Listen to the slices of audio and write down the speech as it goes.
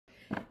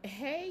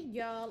Hey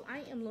y'all,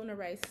 I am Luna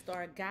Ray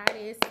Star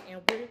Goddess, and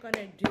we're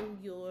gonna do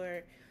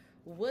your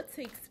what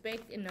to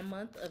expect in the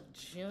month of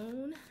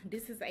June.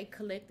 This is a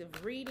collective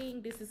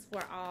reading. This is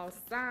for all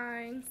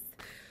signs.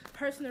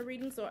 Personal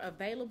readings are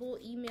available.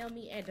 Email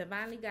me at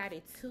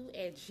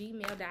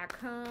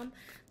divinelyguided2@gmail.com.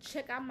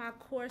 Check out my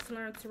course,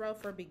 Learn Tarot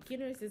for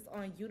Beginners. It's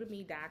on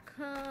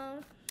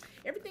udemy.com.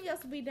 Everything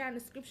else will be down in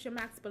the description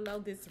box below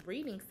this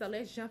reading. So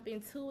let's jump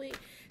into it.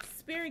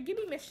 Spirit, give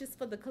me messages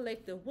for the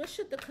collective. What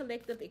should the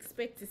collective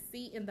expect to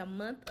see in the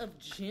month of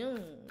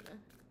June?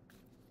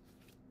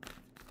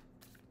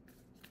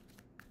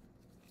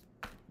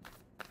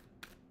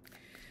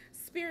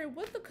 Spirit,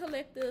 what should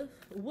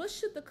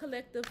the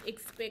collective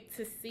expect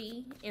to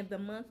see in the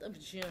month of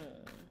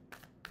June?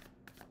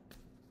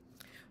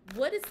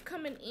 What is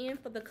coming in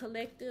for the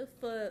collective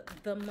for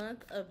the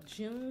month of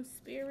June,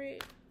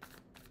 Spirit?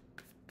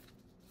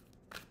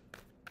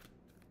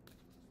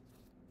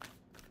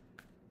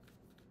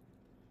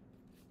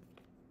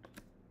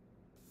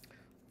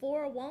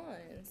 Four of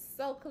Wands.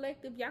 So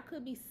collective, y'all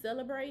could be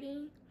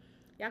celebrating.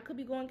 Y'all could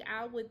be going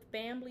out with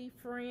family,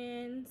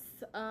 friends,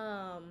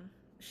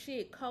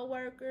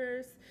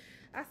 co-workers.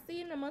 I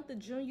see in the month of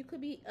June, you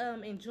could be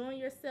enjoying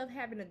yourself,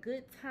 having a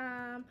good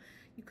time.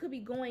 You could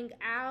be going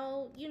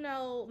out,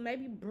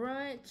 maybe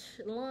brunch,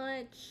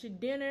 lunch,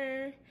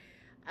 dinner,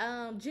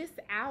 just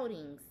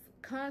outings,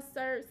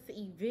 concerts,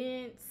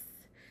 events,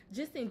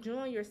 just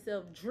enjoying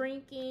yourself,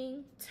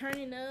 drinking,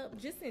 turning up,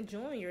 just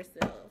enjoying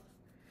yourself.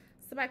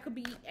 Somebody could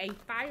be a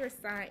fire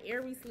sign,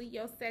 Aries,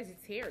 Leo,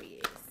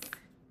 Sagittarius.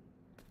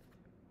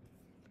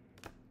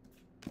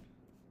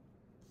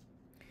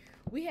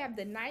 We have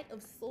the Knight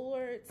of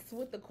Swords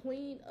with the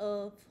Queen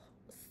of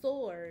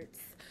Swords.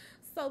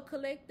 So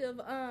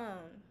collective,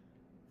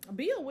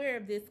 be aware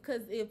of this,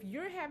 because if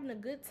you're having a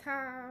good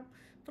time,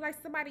 I feel like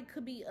somebody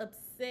could be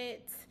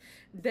upset.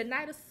 The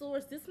Knight of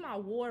Swords, this is my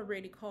war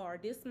ready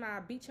card. This is my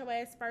beat your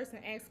ass first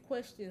and ask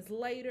questions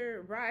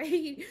later,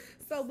 right?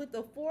 So with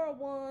the Four of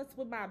Wands,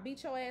 with my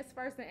beat your ass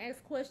first and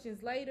ask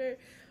questions later,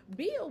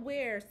 be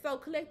aware. So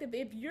collective,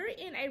 if you're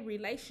in a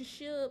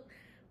relationship,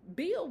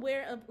 be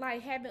aware of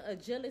like having a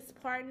jealous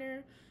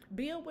partner.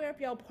 Be aware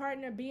of your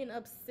partner being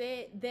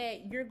upset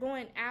that you're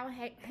going out,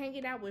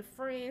 hanging out with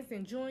friends,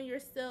 enjoying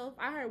yourself.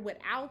 I heard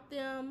without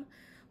them.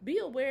 Be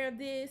aware of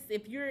this.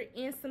 If you're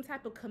in some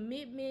type of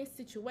commitment,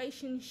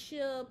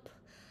 situationship,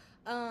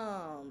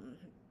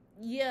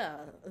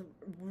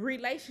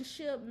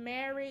 relationship,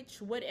 marriage,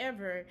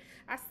 whatever.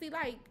 I see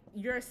like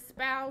your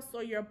spouse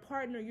or your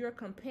partner, your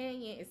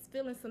companion is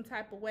feeling some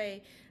type of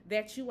way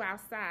that you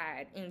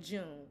outside in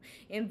June.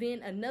 And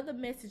then another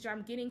message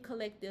I'm getting,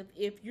 collective,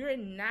 if you're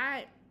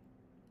not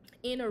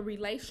in a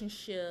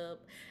relationship,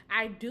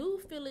 I do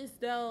feel as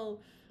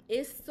though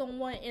it's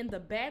someone in the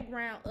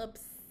background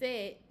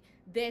upset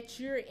that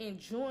you're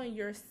enjoying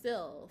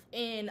yourself.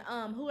 And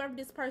whoever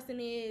this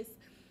person is,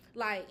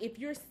 like if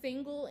you're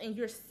single and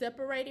you're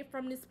separated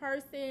from this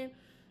person,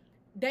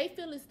 they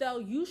feel as though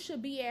you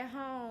should be at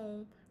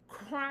home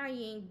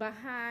crying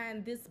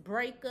behind this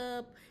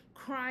breakup,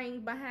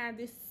 crying behind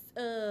this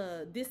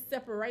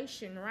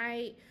separation,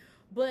 right?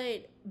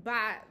 But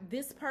by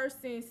this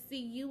person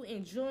see you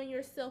enjoying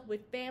yourself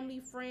with family,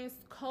 friends,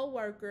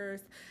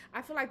 co-workers,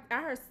 I feel like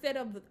I heard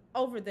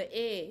over the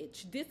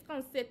edge. This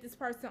gonna set this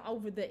person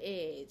over the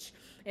edge.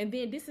 And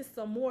then this is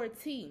some more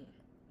tea.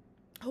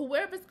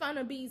 Whoever's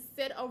gonna be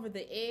set over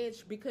the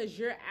edge because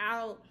you're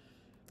out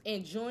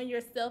enjoying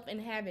yourself and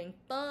having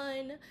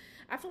fun,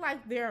 I feel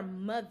like they're a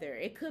mother.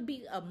 It could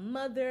be a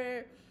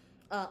mother,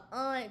 a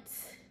aunt.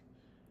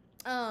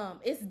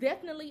 It's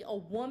definitely a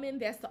woman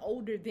that's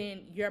older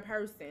than your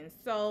person.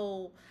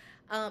 So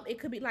it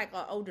could be like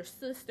an older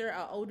sister,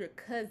 an older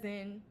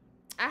cousin.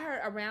 I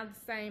heard around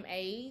the same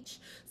age.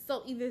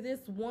 So either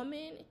this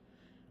woman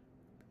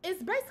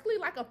is basically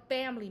like a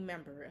family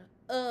member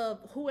of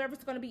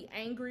whoever's going to be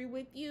angry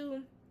with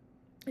you.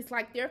 It's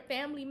like their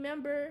family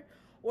member,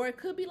 or it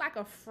could be like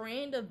a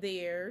friend of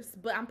theirs.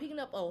 But I'm picking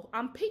up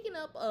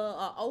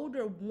a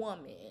older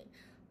woman,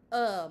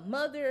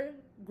 mother,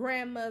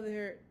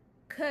 grandmother,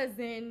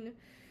 cousin,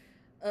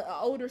 an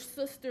older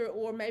sister,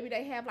 or maybe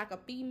they have like a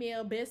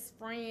female best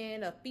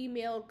friend, a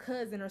female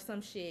cousin or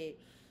some shit.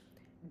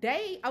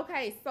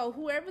 So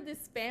whoever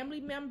this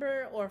family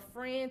member or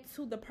friend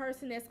to the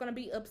person that's gonna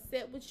be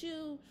upset with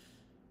you,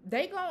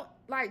 they gonna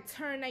like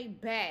turn their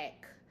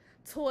back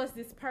towards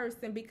this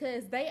person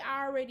because they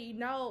already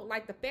know,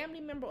 like the family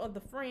member or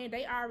the friend,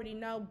 they already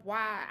know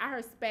why. I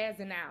heard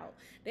spazzing out.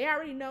 They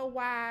already know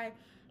why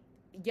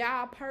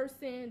y'all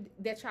person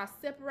that y'all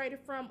separated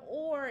from,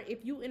 or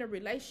if you in a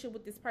relationship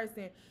with this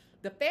person,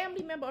 the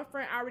family member or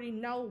friend already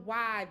know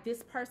why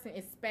this person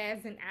is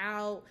spazzing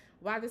out,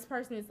 why this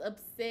person is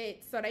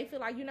upset. So they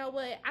feel like, you know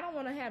what, I don't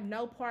want to have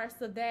no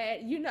parts of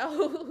that. You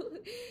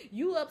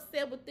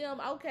upset with them,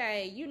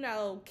 okay,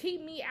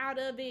 keep me out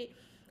of it.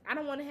 I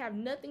don't want to have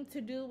nothing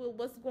to do with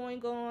what's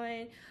going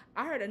on.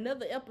 I heard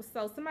another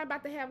episode. Somebody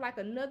about to have like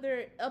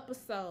another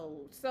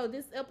episode. So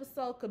this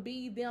episode could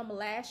be them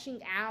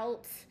lashing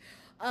out.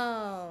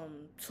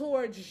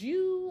 towards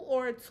you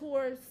or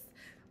towards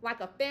like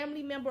a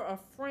family member or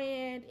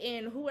friend,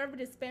 and whoever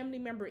this family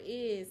member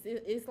is,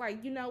 it's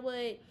like, you know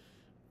what,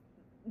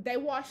 they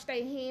wash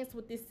their hands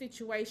with this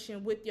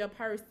situation with your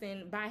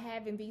person by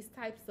having these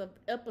types of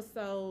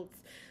episodes,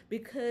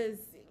 because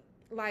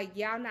like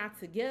y'all not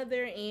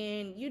together,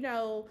 and you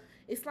know,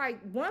 it's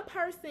like one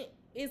person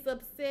is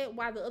upset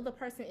while the other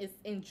person is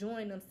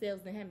enjoying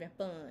themselves and having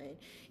fun.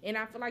 And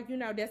I feel like, you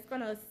know, that's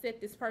gonna set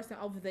this person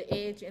over the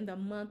edge in the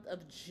month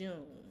of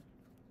June.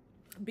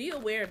 Be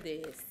aware of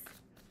this.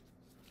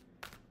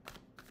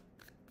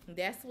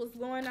 That's what's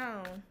going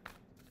on.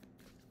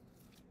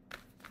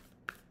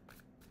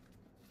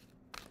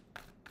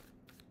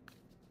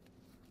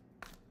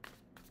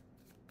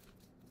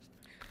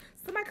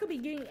 Somebody could be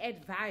getting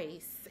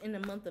advice in the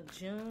month of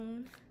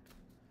June.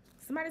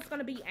 Somebody's going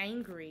to be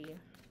angry.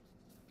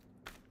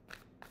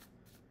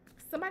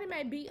 Somebody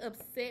may be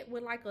upset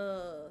with like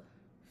a...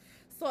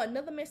 So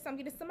another message I'm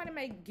getting, somebody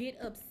may get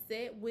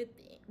upset with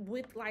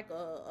like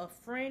a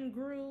friend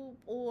group,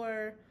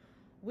 or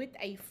with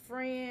a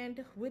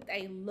friend, with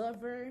a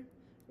lover,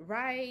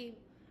 right?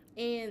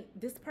 And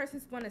this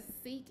person's going to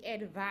seek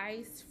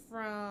advice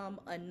from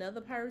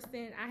another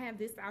person. I have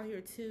this out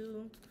here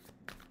too.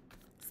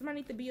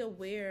 Somebody need to be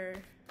aware.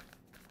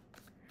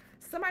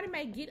 Somebody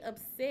may get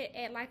upset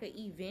at like an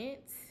event.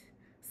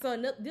 So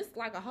this is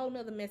like a whole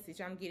nother message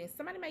I'm getting.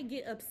 Somebody may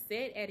get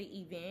upset at an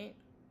event.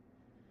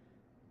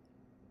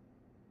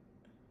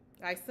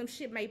 Like some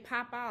shit may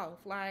pop off.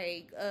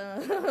 Like,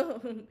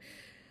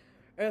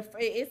 if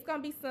it's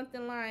gonna be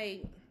something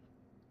like,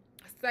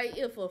 say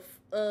if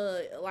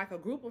like a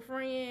group of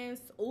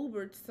friends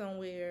Ubered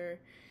somewhere,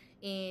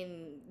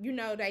 and you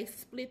know they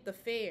split the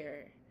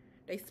fare.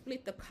 They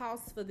split the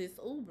cost for this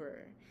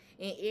Uber,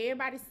 and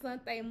everybody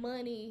sent their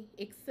money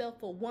except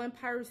for one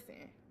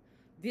person.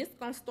 This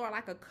gonna start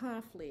like a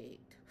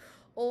conflict,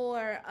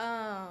 or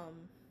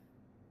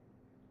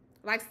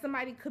like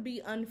somebody could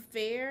be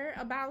unfair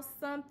about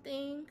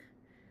something.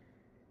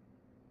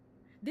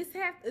 This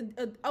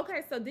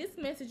okay. So this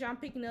message I'm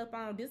picking up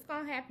on, this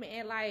gonna happen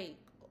at like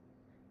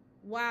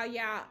while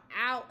y'all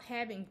out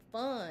having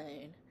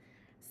fun.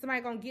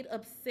 Somebody gonna get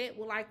upset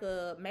with like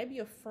maybe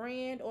a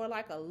friend or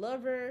like a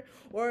lover,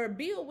 or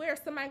be aware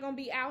somebody gonna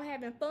be out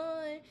having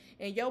fun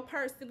and your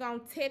person gonna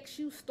text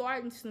you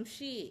starting some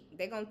shit.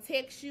 They gonna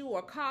text you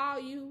or call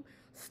you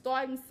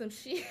starting some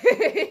shit.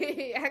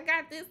 I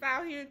got this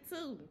out here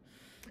too,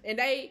 and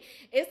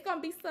it's gonna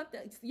be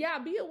something. Yeah,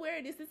 be aware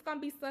of this. It's gonna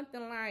be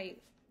something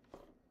like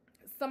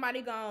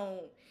somebody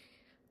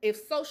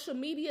if social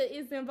media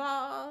is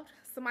involved,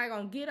 somebody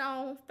gonna get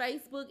on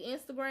Facebook,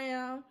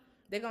 Instagram.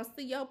 They're going to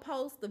see your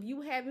post of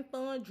you having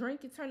fun,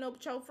 drinking, turning up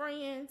with your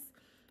friends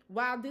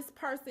while this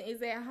person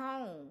is at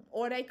home.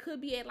 Or they could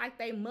be at like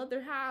their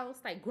mother house,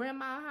 their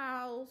grandma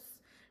house,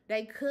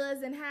 their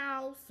cousin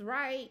house,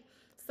 right?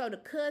 So the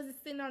cousin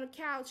sitting on the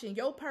couch and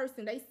your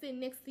person, they sitting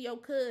next to your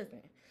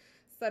cousin.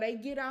 So they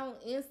get on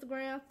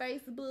Instagram,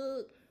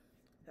 Facebook,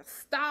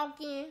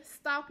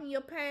 stalking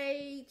your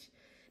page.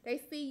 They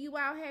see you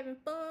out having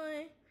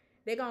fun.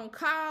 They're going to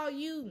call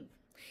you.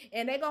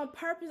 And they gonna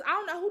I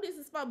don't know who this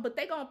is for, but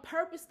they gonna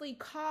purposely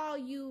call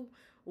you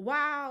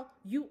while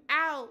you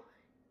out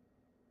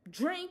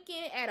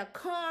drinking at a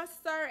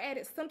concert, at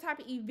some type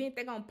of event.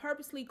 They gonna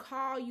purposely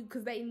call you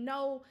because they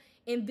know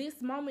in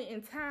this moment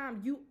in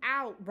time you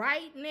out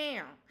right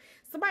now.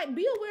 Somebody,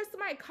 be aware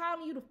somebody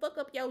calling you to fuck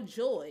up your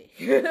joy.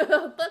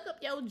 Fuck up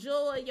your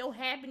joy, your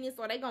happiness,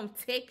 or they gonna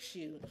text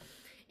you.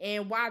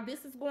 And while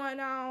this is going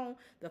on,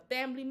 the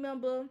family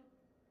member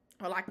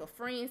or like a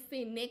friend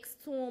sitting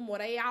next to them, or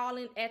they all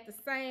at the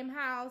same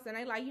house, and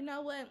they like, you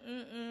know what?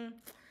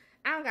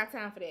 I don't got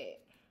time for that.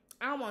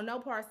 I don't want no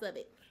parts of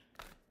it.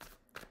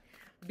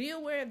 Be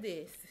aware of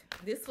this.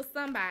 This for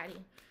somebody.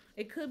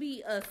 It could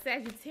be a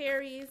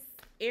Sagittarius,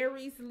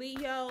 Aries,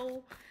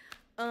 Leo,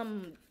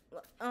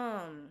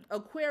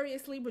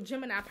 Aquarius, Libra,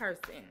 Gemini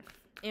person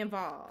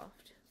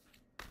involved.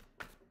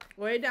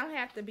 Or it don't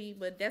have to be,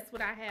 but that's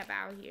what I have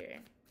out here.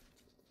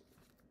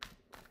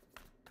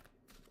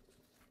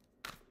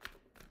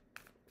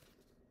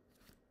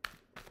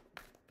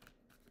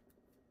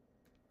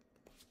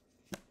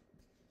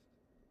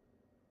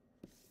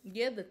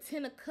 Yeah, the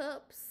 10 of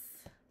Cups.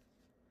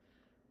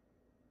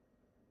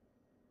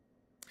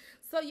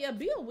 So, yeah,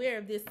 be aware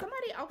of this.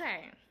 Somebody,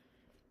 okay.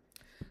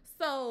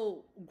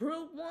 So,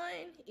 group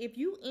one, if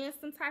you in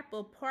some type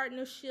of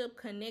partnership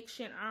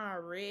connection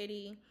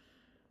already,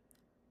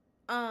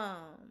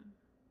 I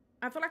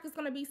feel like it's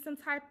going to be some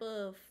type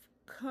of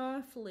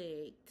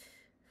conflict.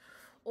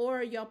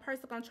 Or your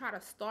person going to try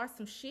to start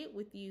some shit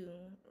with you,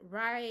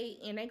 right?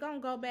 And they going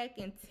to go back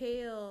and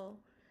tell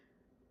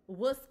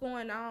what's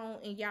going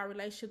on in y'all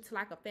relationship to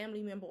like a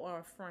family member or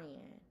a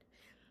friend.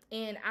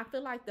 And I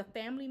feel like the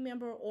family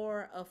member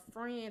or a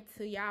friend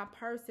to y'all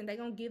person, they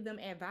gonna give them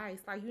advice.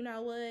 Like, you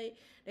know what?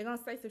 They're gonna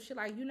say some shit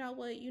like, you know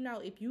what? You know,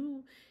 if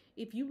you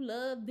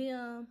love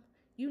them,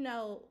 you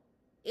know,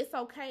 it's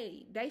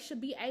okay. They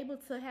should be able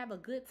to have a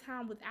good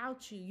time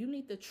without you. You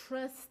need to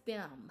trust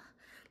them.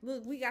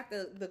 Look, we got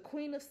the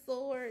Queen of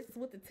Swords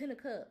with the Ten of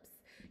Cups.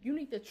 You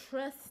need to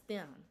trust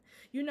them.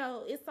 You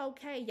know, it's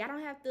okay. Y'all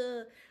don't have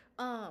to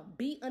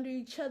be under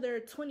each other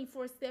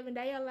 24/7.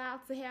 They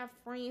allowed to have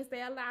friends.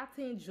 They allowed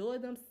to enjoy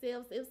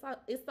themselves.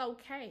 It's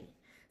okay.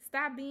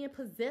 Stop being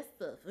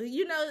possessive.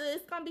 You know,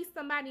 it's gonna be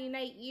somebody in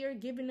their ear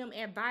giving them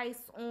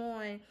advice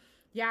on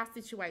y'all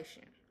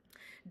situation.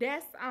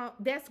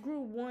 That's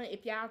group one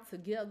if y'all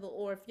together,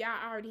 or if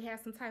y'all already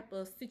have some type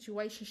of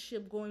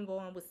situationship going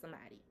on with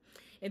somebody.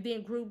 And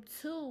then group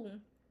two,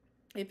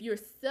 if you're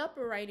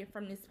separated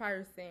from this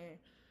person,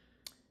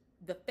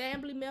 the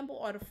family member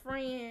or the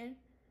friend,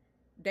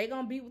 they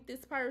gonna be with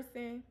this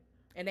person,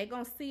 and they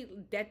gonna see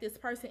that this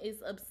person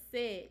is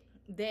upset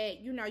that,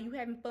 you know, you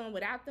having fun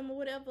without them or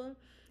whatever.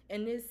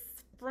 And this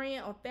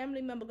friend or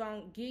family member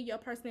gonna give your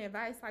person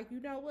advice like, you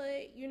know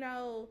what, you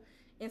know,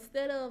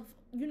 instead of,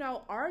 you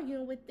know,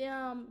 arguing with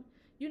them,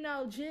 you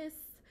know, just,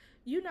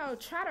 you know,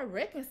 try to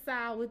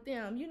reconcile with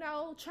them, you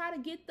know, try to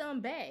get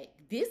them back.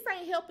 This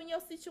ain't helping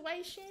your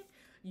situation.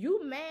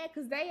 You mad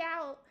because they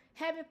out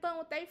having fun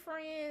with their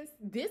friends.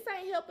 This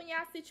ain't helping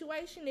y'all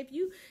situation. If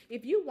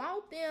you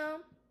want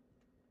them,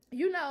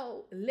 you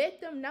know,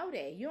 let them know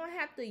that. You don't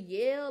have to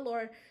yell,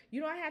 or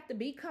you don't have to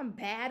be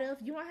combative.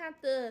 You don't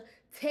have to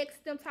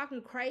text them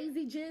talking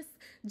crazy.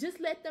 Just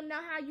let them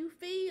know how you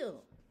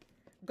feel.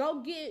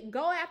 Go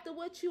after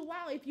what you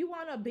want. If you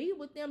want to be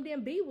with them,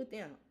 then be with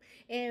them.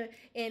 And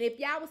if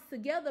y'all was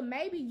together,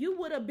 maybe you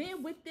would have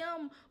been with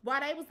them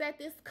while they was at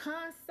this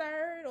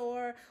concert,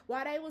 or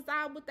while they was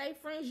out with their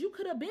friends. You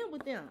could have been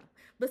with them.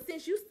 But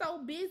since you so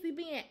busy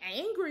being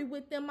angry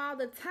with them all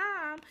the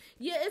time,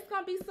 yeah, it's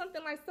going to be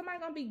something like somebody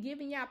going to be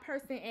giving y'all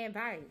person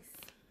advice.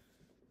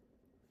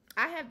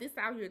 I have this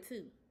out here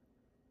too.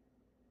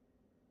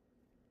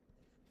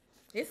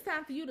 It's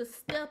time for you to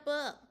step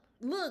up.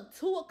 Look,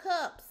 Two of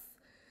Cups.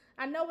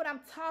 I know what I'm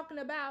talking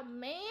about,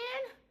 man.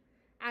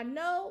 I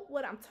know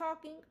what I'm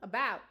talking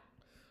about.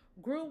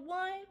 Group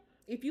one,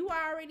 if you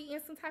are already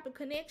in some type of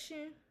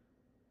connection,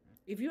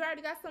 if you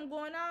already got something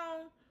going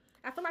on,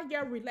 I feel like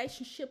your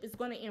relationship is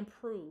going to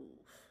improve.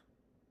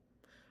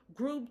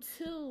 Group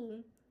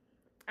two,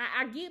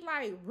 I get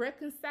like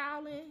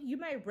reconciling. You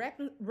may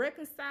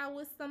reconcile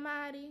with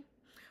somebody,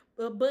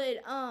 but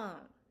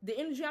the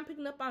energy I'm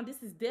picking up on,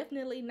 this is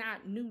definitely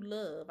not new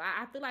love.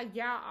 I feel like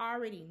y'all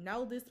already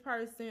know this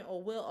person,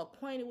 or well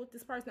acquainted with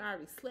this person,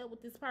 already slept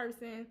with this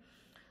person.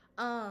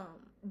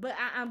 But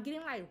I'm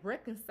getting like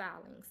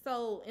reconciling.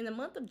 So in the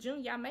month of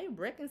June, y'all may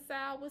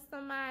reconcile with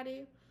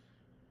somebody,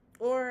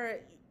 or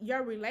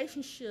your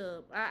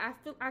relationship. I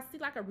see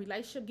like a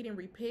relationship getting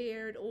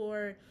repaired,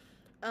 or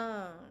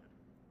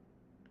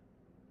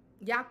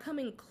y'all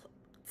coming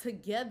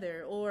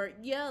together, or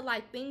yeah,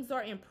 like things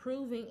are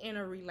improving in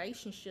a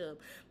relationship.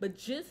 But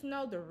just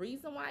know the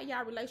reason why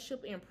y'all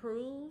relationship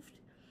improved,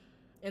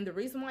 and the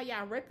reason why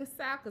y'all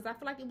reconciled, because I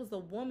feel like it was a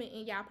woman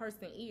in y'all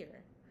person's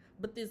ear,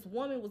 but this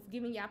woman was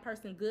giving y'all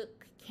person good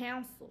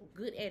counsel,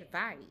 good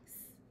advice.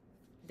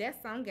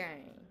 That's some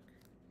game.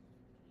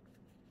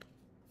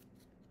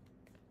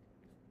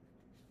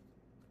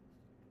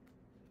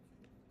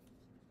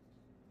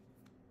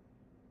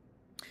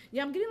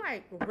 Yeah, I'm getting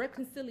like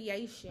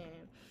reconciliation.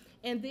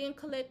 And then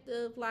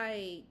collective,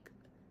 like,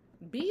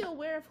 be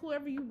aware of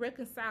whoever you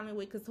reconciling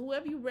with. Because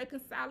whoever you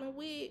reconciling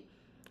with,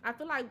 I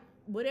feel like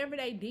whatever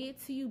they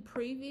did to you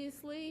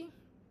previously,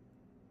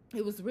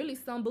 it was really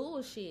some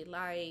bullshit.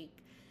 Like,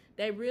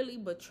 they really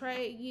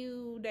betrayed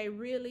you. They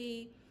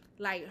really,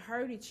 like,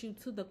 hurted you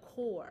to the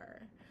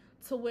core.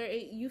 To where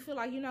you feel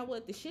like, you know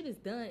what, the shit is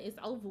done. It's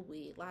over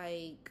with.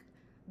 Like,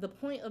 the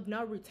point of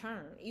no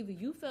return. Either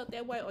you felt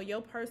that way, or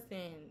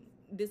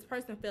this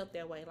person felt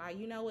that way. Like,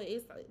 you know what,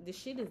 the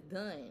shit is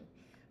done.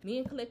 Me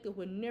and collective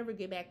would never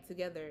get back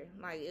together.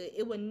 Like,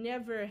 it would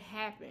never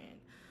happen.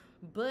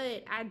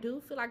 But I do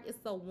feel like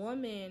it's a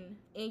woman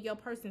in your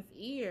person's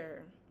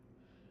ear,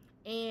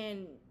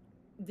 and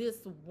this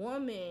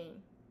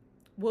woman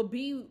will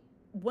be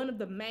one of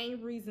the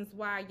main reasons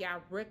why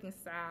y'all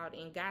reconciled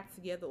and got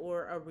together,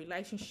 or a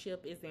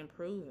relationship is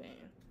improving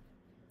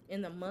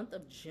in the month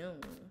of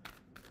June.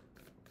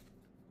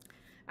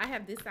 I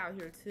have this out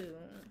here too.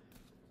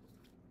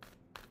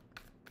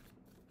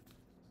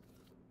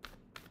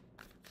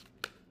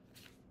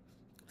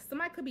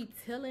 Somebody could be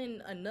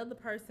telling another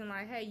person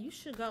like, hey, you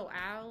should go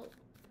out.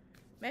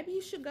 Maybe you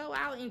should go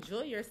out,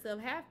 enjoy yourself,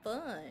 have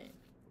fun.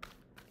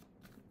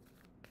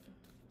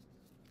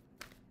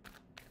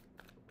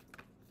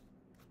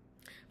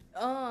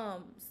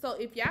 So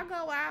if y'all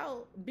go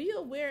out, be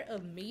aware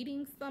of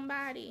meeting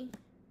somebody.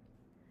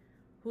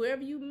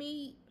 Whoever you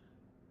meet,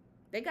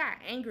 they got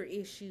anger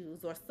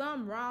issues or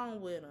something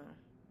wrong with them.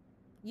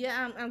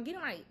 Yeah, I'm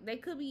getting like they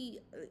could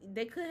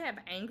have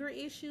anger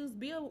issues.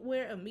 Be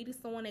aware of meeting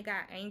someone that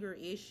got anger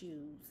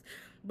issues.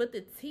 But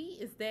the T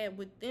is that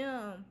with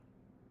them,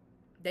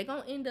 they're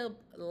gonna end up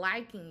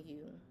liking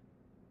you.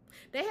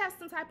 They have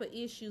some type of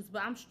issues,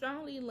 but I'm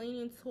strongly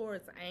leaning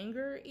towards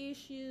anger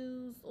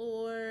issues,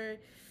 or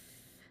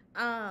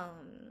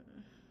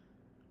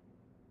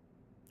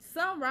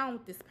something wrong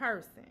with this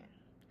person.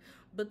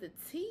 But the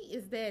tea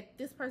is that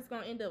this person's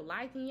gonna end up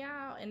liking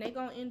y'all, and they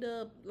gonna end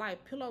up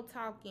like pillow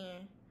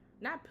talking,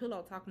 not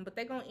pillow talking, but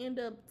they gonna end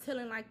up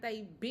telling like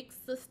they big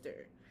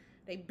sister,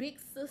 they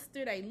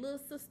little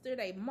sister,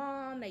 they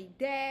mom, they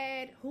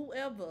dad,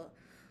 whoever.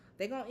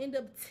 They gonna end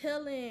up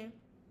telling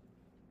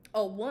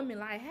a woman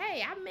like,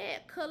 hey, I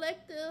met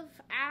Collective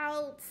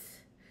out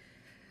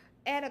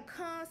at a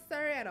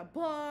concert, at a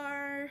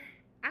bar.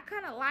 I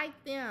kind of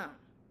like them.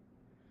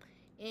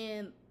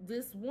 And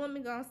this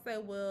woman gonna say,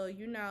 well,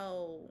 you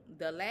know,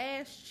 the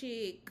last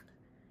chick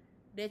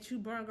that you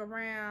brung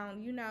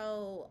around, you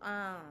know,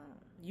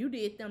 you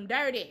did them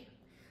dirty.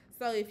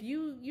 So if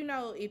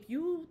if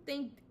you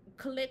think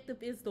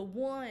Collective is the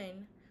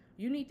one,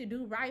 you need to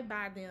do right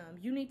by them.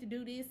 You need to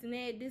do this and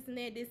that, this and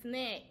that, this and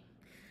that.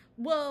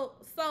 Well,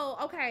 so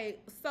okay,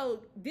 so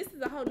this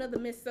is a whole nother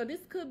mess. So this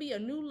could be a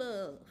new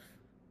love.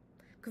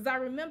 Cause I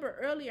remember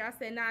earlier I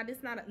said, nah,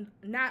 this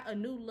not a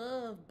new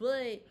love,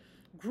 but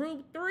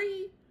group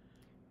 3,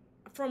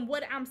 from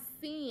what I'm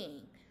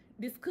seeing,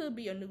 this could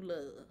be a new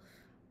love.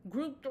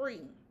 Group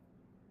 3.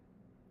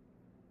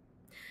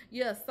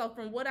 Yeah, so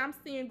from what I'm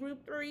seeing,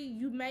 group 3,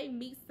 you may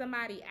meet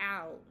somebody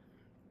out.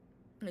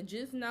 And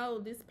just know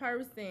this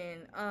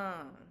person,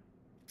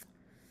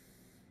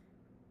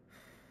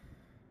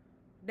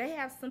 they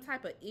have some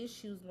type of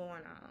issues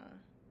going on.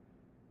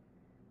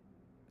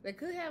 They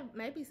could have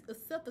maybe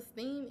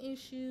self-esteem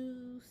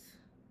issues,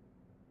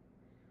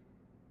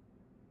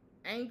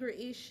 anger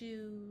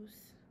issues.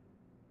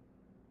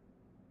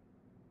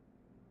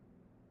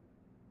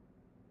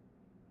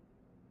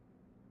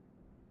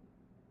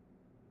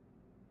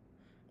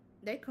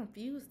 They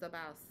confused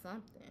about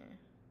something.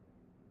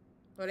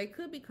 Or they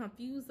could be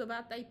confused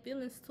about their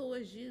feelings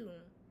towards you.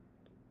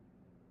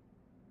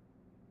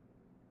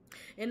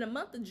 In the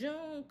month of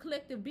June,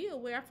 Collective, be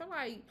aware. I feel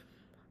like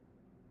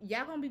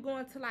y'all gonna be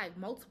going to like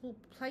multiple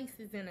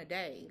places in a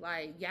day.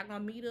 Like y'all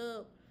gonna meet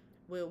up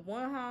with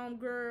one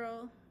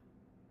homegirl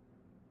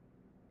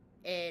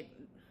at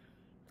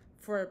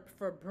for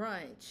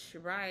brunch,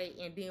 right?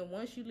 And then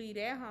once you leave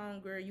that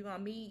homegirl, you gonna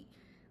meet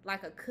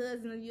like a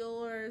cousin of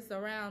yours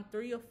around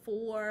 3 or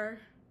 4.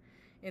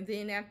 And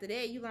then after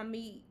that, you're gonna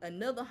meet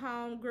another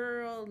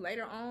homegirl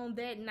later on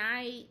that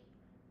night.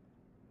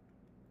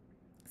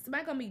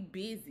 Somebody gonna be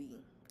busy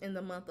in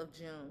the month of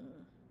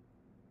June.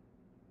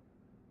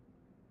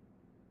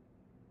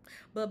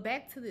 But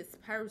back to this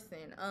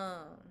person,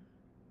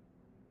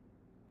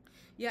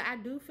 yeah, I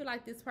do feel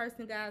like this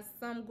person got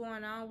something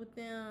going on with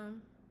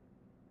them.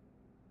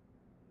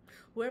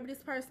 Whoever this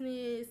person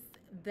is,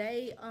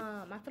 they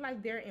I feel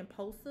like they're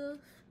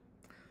impulsive.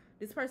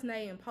 This person,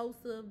 they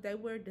impulsive. They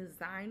wear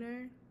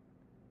designer.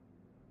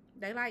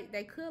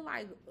 They could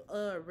like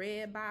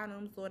red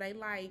bottoms, or they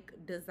like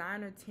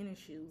designer tennis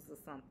shoes or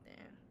something.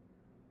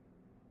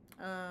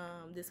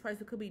 This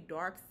person could be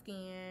dark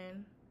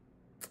skinned.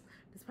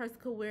 This person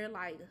could wear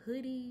like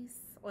hoodies,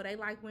 or they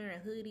like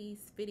wearing hoodies,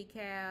 fitted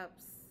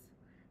caps.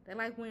 They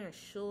like wearing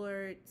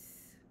shorts.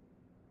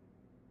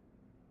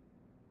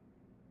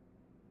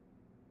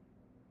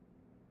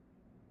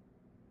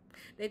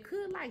 They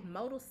could like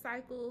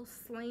motorcycles,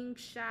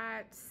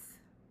 slingshots,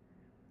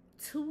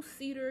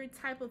 2-seater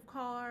type of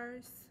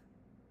cars.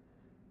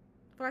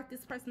 I feel like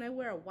this person, they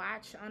wear a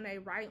watch on their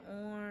right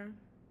arm.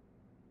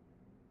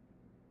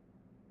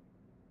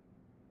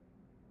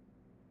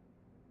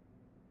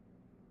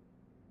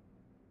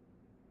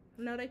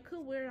 No, they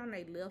could wear it on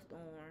their left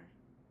arm.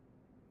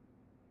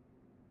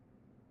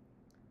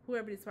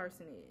 Whoever this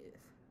person is.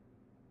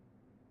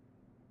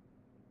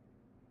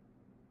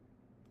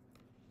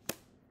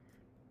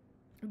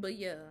 But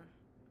yeah,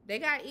 they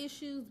got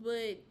issues,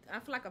 but I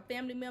feel like a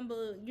family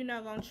member,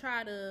 gonna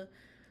try to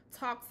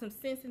talk some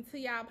sense into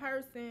y'all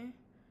person.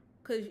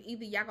 Cause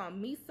either y'all gonna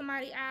meet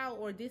somebody out,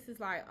 or this is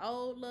like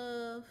old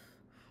love,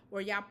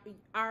 or y'all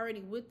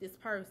already with this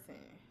person.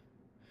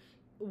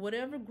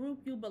 Whatever group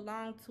you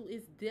belong to,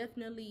 is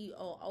definitely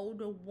an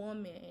older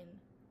woman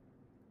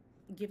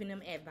giving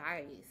them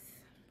advice.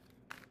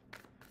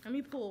 Let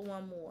me pull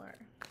one more.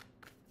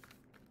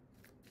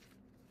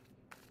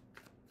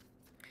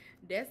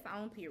 That's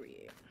on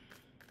period.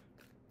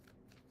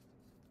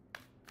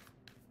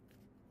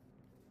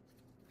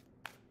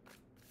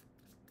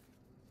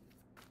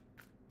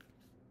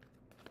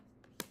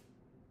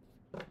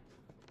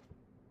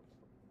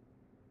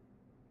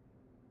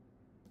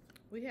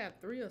 We have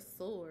 3 of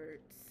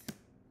Swords.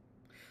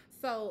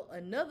 So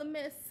another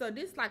mess. So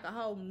this is like a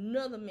whole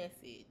nother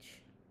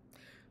message.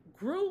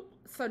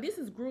 So this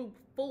is group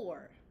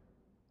 4.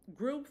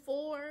 Group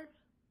 4.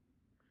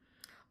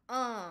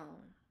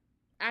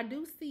 I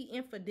do see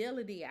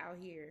infidelity out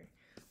here.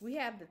 We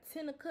have the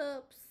 10 of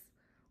Cups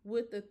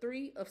with the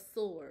 3 of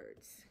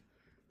Swords.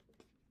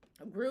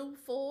 Group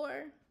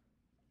 4.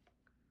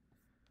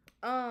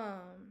 I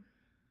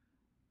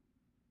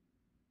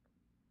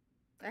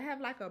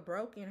have like a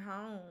broken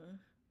home.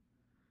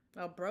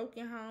 A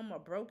broken home, a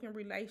broken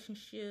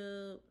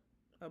relationship,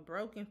 a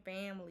broken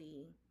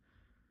family.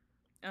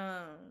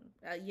 Yeah,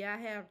 I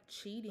have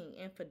cheating,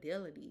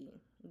 infidelity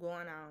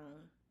going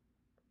on.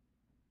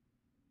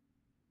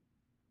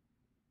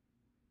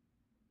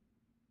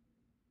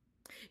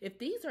 If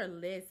these are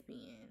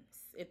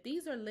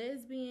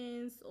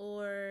lesbians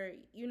or,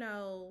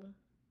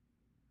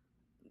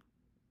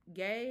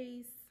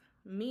 gays,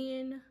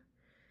 men,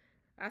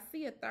 I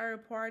see a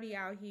third party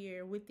out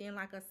here within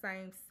like a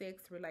same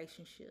sex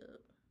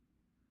relationship.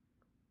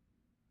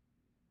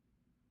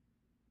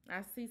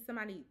 I see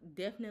somebody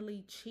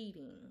definitely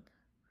cheating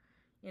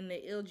in the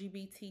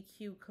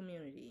LGBTQ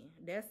community.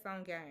 That's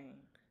on game.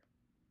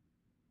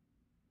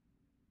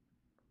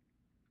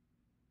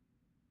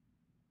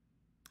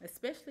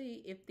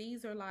 Especially if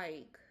these are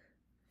like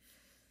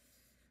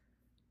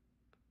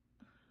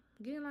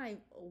getting like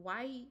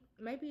white,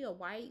 maybe a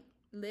white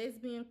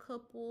lesbian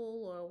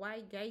couple or a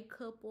white gay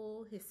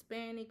couple,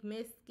 Hispanic,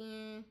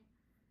 Mexican,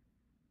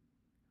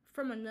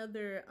 from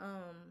another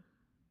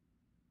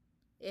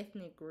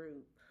ethnic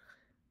group.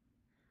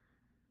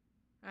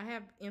 I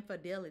have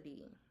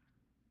infidelity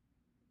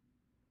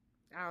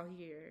out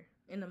here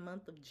in the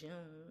month of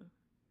June.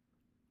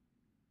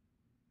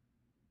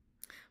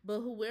 But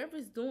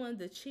whoever's doing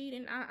the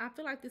cheating, I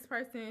feel like this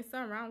person,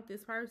 something wrong with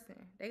this person.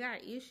 They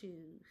got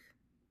issues.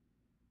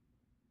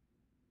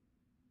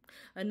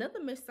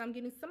 Another message I'm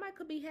getting, somebody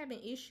could be having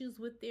issues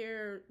with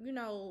their,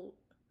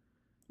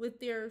 with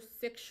their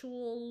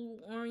sexual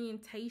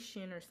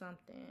orientation or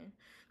something.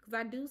 Because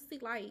I do see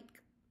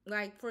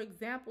like for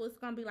example, it's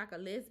going to be like a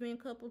lesbian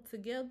couple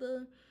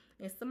together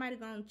and somebody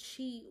going to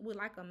cheat with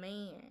like a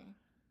man.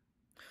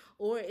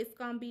 Or it's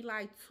going to be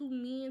like two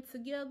men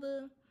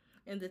together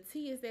and the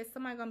T is that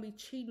somebody going to be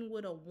cheating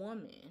with a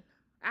woman.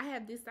 I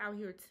have this out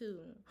here too.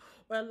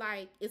 Or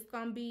like it's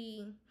going to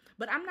be,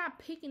 but I'm not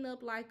picking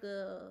up like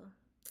a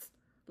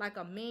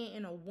man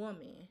and a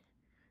woman.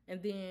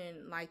 And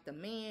then like the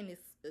man is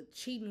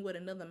cheating with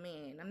another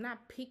man. I'm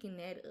not picking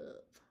that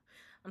up.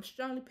 I'm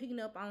strongly picking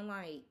up on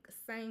like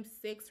same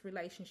sex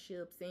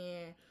relationships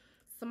and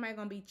somebody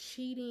gonna be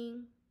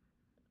cheating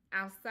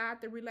outside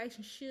the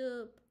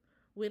relationship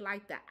with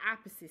like the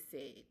opposite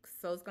sex.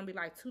 So it's gonna be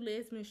like two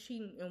lesbians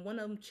cheating and one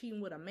of them cheating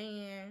with a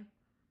man.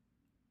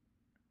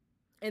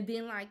 And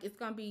then like it's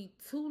gonna be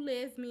two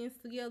lesbians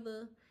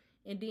together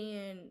and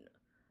then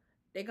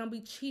they're gonna be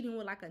cheating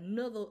with like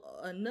another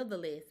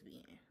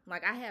lesbian.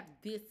 Like I have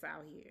this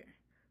out here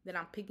that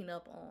I'm picking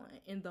up on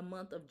in the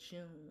month of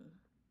June.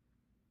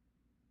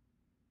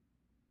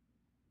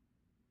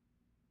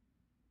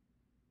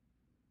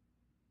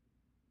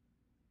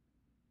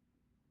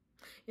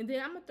 And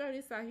then I'm gonna throw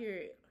this out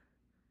here.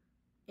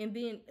 And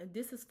then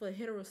this is for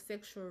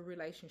heterosexual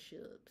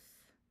relationships.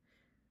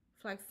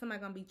 It's like somebody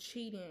gonna be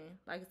cheating.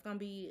 Like it's gonna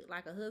be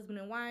like a husband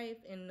and wife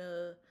and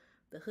the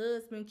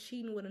husband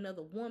cheating with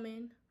another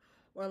woman.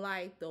 Or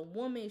like the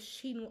woman is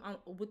cheating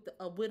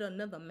with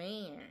another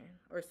man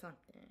or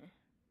something.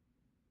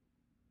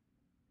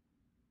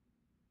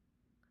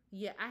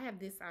 Yeah, I have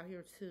this out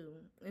here too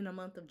in the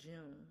month of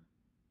June.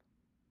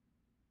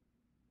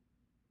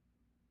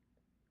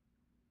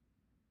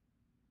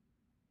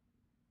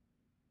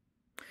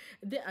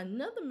 Then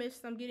another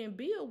message I'm getting,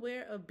 be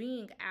aware of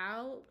being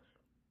out,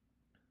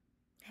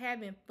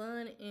 having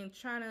fun and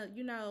trying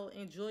to,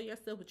 enjoy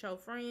yourself with your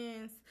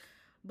friends.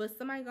 But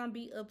somebody gonna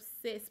be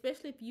upset,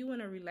 especially if you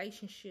in a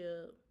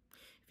relationship.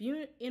 If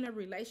you're in a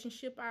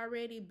relationship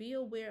already, be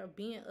aware of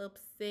being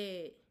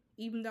upset,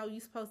 even though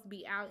you're supposed to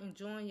be out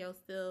enjoying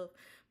yourself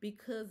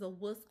because of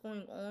what's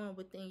going on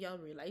within your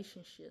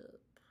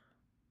relationship.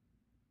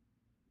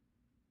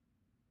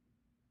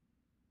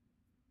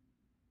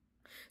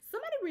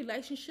 Somebody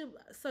relationship,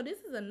 so this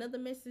is another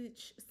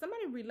message.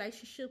 Somebody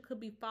relationship could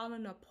be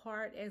falling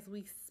apart as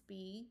we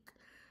speak,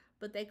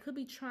 but they could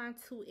be trying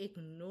to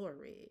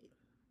ignore it.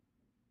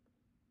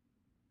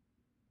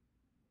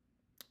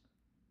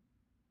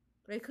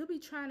 They could be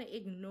trying to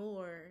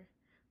ignore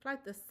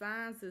like the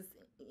signs is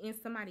in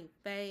somebody's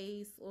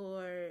face,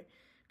 or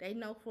they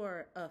know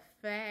for a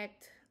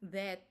fact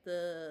that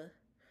the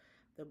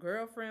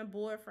girlfriend,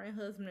 boyfriend,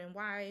 husband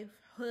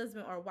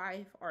or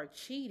wife are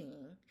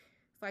cheating.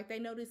 It's like they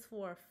know this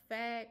for a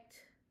fact.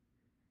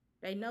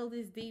 They know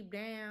this deep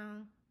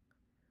down,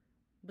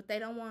 but they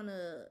don't want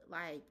to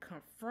like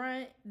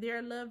confront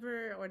their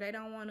lover, or they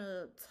don't want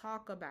to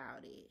talk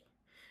about it.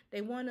 They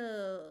want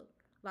to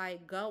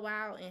like go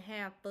out and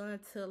have fun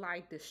to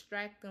like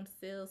distract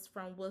themselves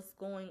from what's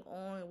going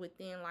on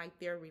within like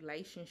their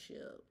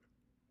relationship.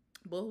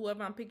 But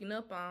whoever I'm picking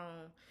up on,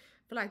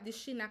 I feel like this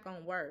shit not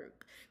gonna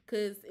work.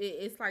 Cause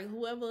it's like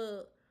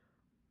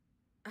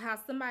how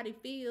somebody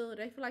feel,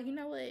 they feel like, you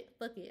know what,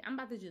 fuck it, I'm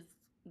about to just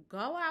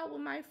go out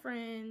with my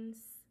friends,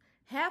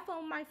 have fun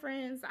with my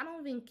friends. I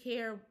don't even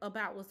care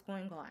about what's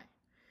going on.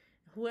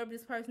 Whoever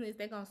this person is,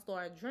 they're gonna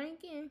start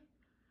drinking.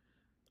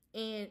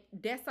 And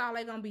that's all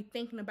they're going to be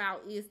thinking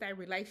about is that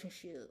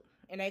relationship.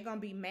 And they're going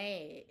to be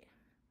mad.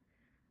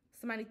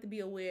 Somebody needs to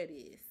be aware of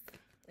this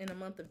in the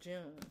month of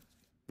June.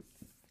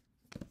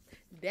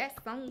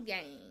 That's on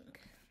gang.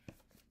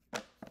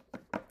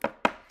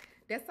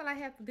 That's all I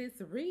have for this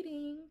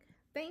reading.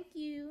 Thank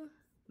you.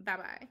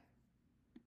 Bye-bye.